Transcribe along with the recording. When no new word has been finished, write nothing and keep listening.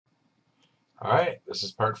Alright, this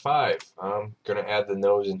is part 5. I'm going to add the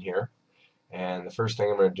nose in here. And the first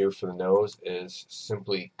thing I'm going to do for the nose is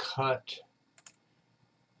simply cut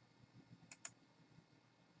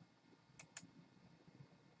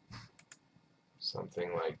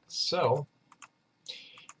something like so.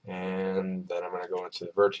 And then I'm going to go into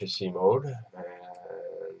the vertex mode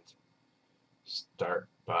and start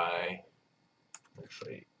by,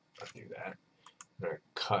 actually, I'll do that. I'm going to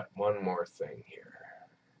cut one more thing here.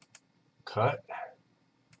 Cut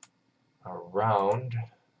around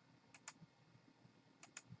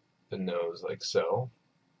the nose like so.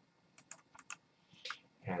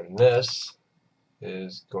 And this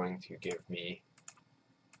is going to give me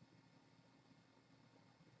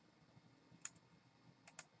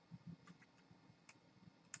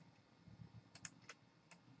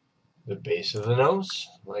the base of the nose,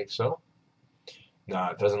 like so.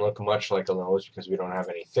 Now, it doesn't look much like a nose because we don't have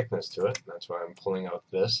any thickness to it. That's why I'm pulling out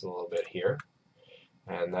this a little bit here.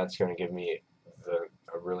 And that's going to give me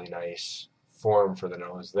a really nice form for the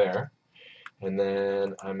nose there. And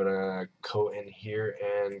then I'm going to go in here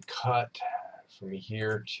and cut from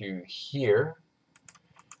here to here.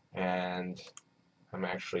 And I'm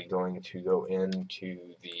actually going to go into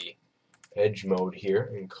the edge mode here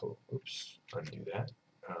and oops, undo that.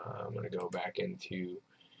 I'm going to go back into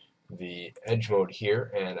the edge mode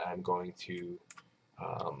here, and I'm going to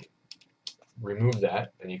remove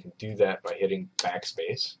that, and you can do that by hitting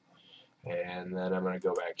backspace. And then I'm going to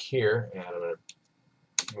go back here, and I'm going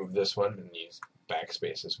to move this one and use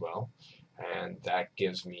backspace as well. And that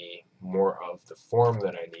gives me more of the form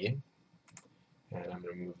that I need. And I'm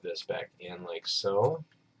going to move this back in like so.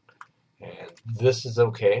 And this is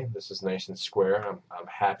okay. This is nice and square. I'm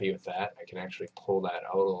happy with that. I can actually pull that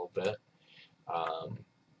out a little bit.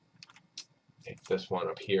 Take this one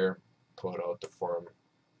up here, pull it out to form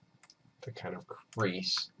the kind of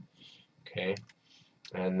crease. Okay,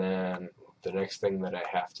 and then the next thing that I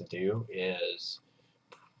have to do is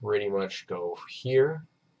pretty much go here,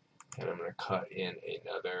 and I'm going to cut in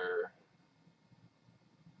another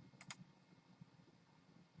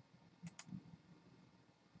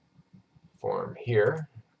form here,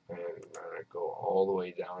 and I'm going to go all the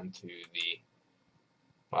way down to the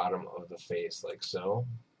bottom of the face like so,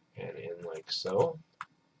 and in like so.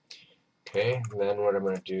 Okay, then what I'm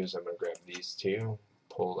going to do is I'm going to grab these two,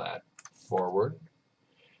 pull that forward,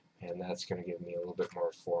 and that's going to give me a little bit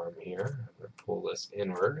more form here. I'm going to pull this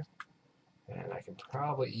inward, and I can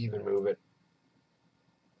probably even move it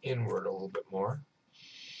inward a little bit more,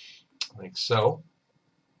 like so.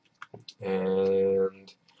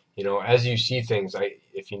 And you know, as you see things,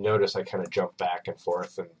 if you notice, I kind of jump back and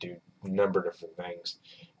forth and do a number of different things.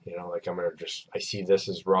 You know, like I see this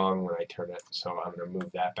is wrong when I turn it, so I'm going to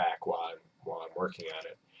move that back while I'm working at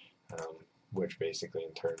it, which basically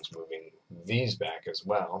in turn is moving these back as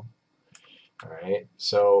well. All right,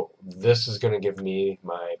 so this is going to give me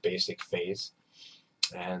my basic face,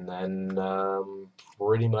 and then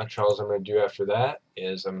pretty much all I'm going to do after that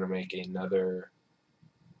is I'm going to make another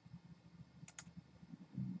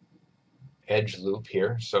edge loop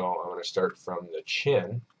here. So I'm going to start from the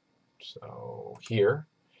chin. So here,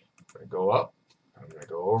 I'm going to go up, I'm going to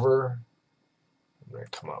go over, I'm going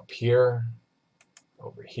to come up here,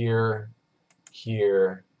 over here,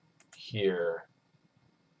 here, here,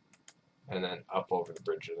 and then up over the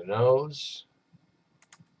bridge of the nose,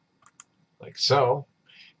 like so.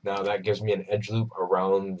 Now that gives me an edge loop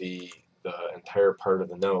around the entire part of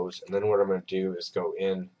the nose, and then what I'm going to do is go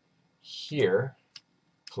in here,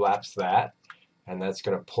 collapse that, and that's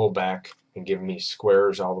going to pull back and give me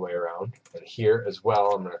squares all the way around. And here as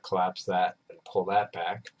well, I'm going to collapse that and pull that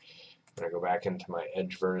back. I'm going to go back into my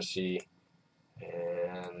edge vertice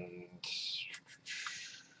and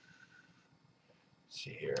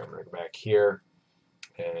see here. I'm going to go back here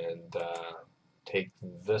and take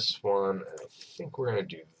this one, and I think we're going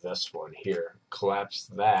to do this one here. Collapse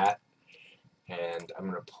that, and I'm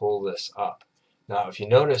going to pull this up. Now, if you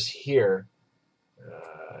notice here,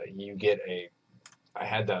 you get I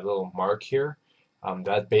had that little mark here.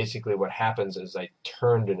 That basically what happens is I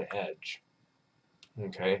turned an edge.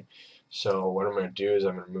 Okay, so what I'm going to do is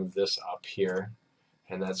I'm going to move this up here,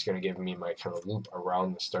 and that's going to give me my kind of loop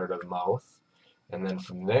around the start of the mouth. And then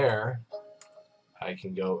from there, I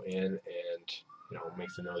can go in and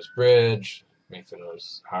make the nose bridge, make the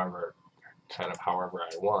nose however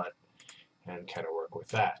I want, and kind of work with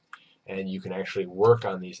that. And you can actually work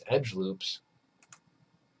on these edge loops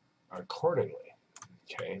accordingly.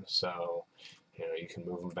 Okay, so you can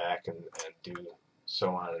move them back and do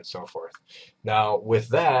so on and so forth. Now with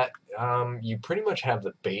that, you pretty much have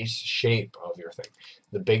the base shape of your thing.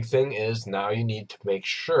 The big thing is now you need to make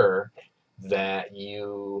sure that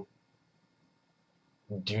you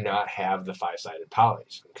do not have the five-sided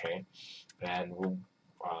polys, okay? And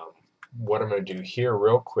what I'm going to do here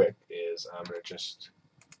real quick is I'm going to just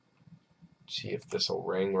see if this will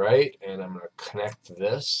ring right, and I'm going to connect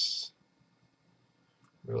this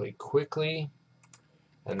really quickly,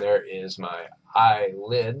 and there is my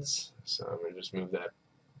eyelids. So I'm going to just move that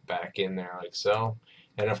back in there like so.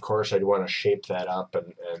 And of course I'd want to shape that up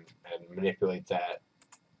and manipulate that,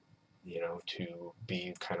 you know, to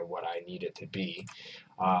be kind of what I need it to be.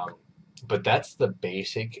 But that's the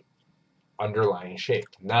basic underlying shape.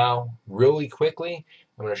 Now, really quickly,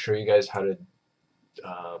 I'm going to show you guys how to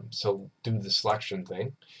do the selection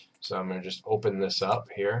thing. So I'm going to just open this up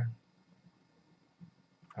here.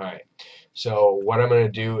 Alright, so what I'm going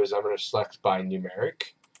to do is I'm going to select by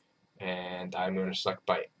numeric, and I'm going to select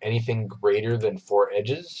by anything greater than 4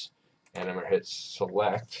 edges, and I'm going to hit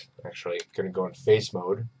select. Actually, I'm going to go in face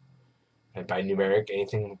mode, and by numeric,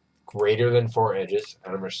 anything greater than 4 edges,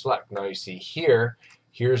 and I'm going to select. Now you see here,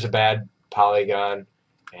 here's a bad polygon,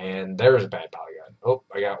 and there's a bad polygon. Oh,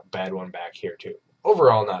 I got a bad one back here too.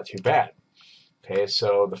 Overall, not too bad. Okay,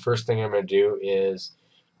 so the first thing I'm going to do is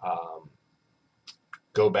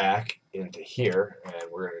go back into here, and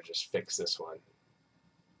we're going to just fix this one.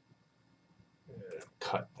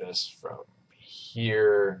 Cut this from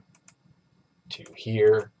here to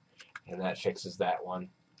here, and that fixes that one.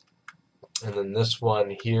 And then this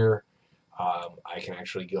one here, I can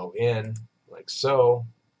actually go in like so,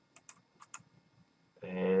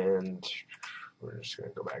 and we're just going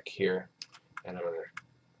to go back here, and I'm going to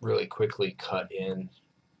really quickly cut in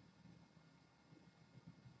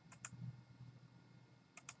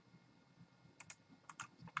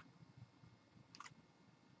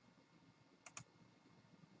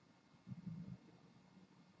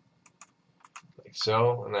like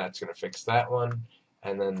so, and that's going to fix that one.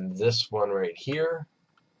 And then this one right here,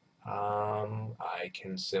 I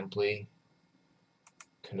can simply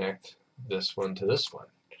connect this one to this one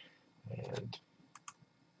and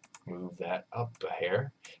move that up a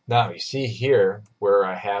hair. Now you see here where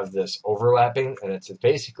I have this overlapping, and it's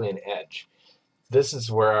basically an edge. This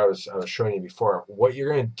is where I was showing you before. What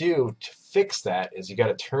you're going to do to fix that is you got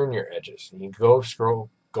to turn your edges. And you go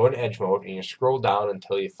in edge mode, and you scroll down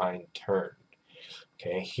until you find turn.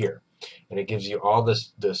 Okay, here, and it gives you all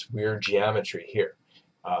this weird geometry here,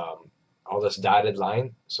 all this dotted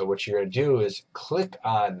line. So what you're going to do is click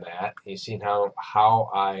on that. You see how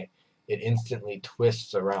it instantly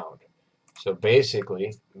twists around. So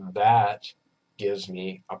basically, that gives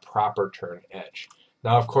me a proper turn edge.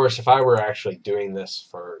 Now, of course, if I were actually doing this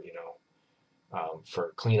for, you know,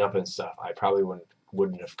 for cleanup and stuff, I probably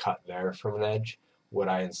wouldn't have cut there from an edge. What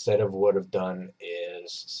I instead of would have done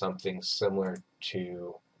is something similar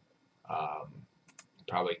to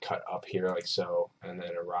probably cut up here like so, and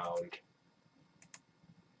then around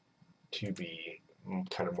to be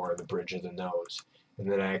kind of more of the bridge of the nose. And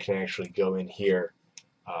then I can actually go in here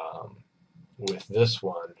with this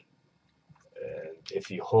one, and if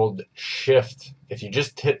you hold shift, if you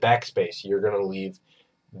just hit backspace, you're going to leave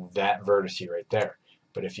that vertice right there.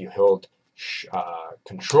 But if you hold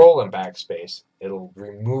control and backspace, it'll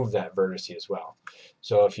remove that vertice as well.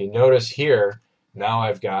 So if you notice here, now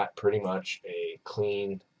I've got pretty much a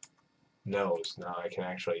clean nose. Now I can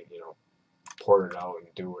actually, you know, port it out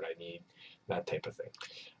and do what I need, that type of thing.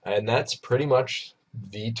 And that's pretty much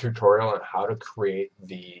the tutorial on how to create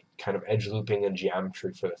the kind of edge looping and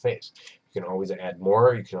geometry for the face. You can always add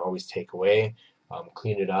more, you can always take away,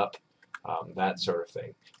 clean it up, that sort of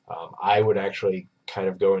thing. I would actually kind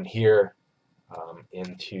of go in here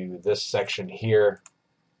into this section here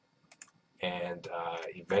and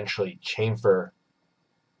eventually chamfer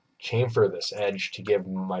this edge to give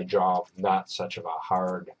my jaw not such of a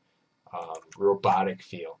hard robotic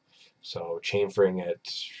feel. So chamfering it,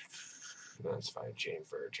 that's fine,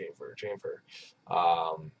 chamfer.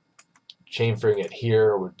 Chamfering it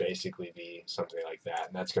here would basically be something like that,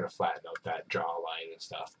 and that's going to flatten out that jawline and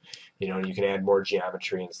stuff. You know, and you can add more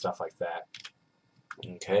geometry and stuff like that.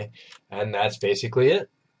 Okay, and that's basically it.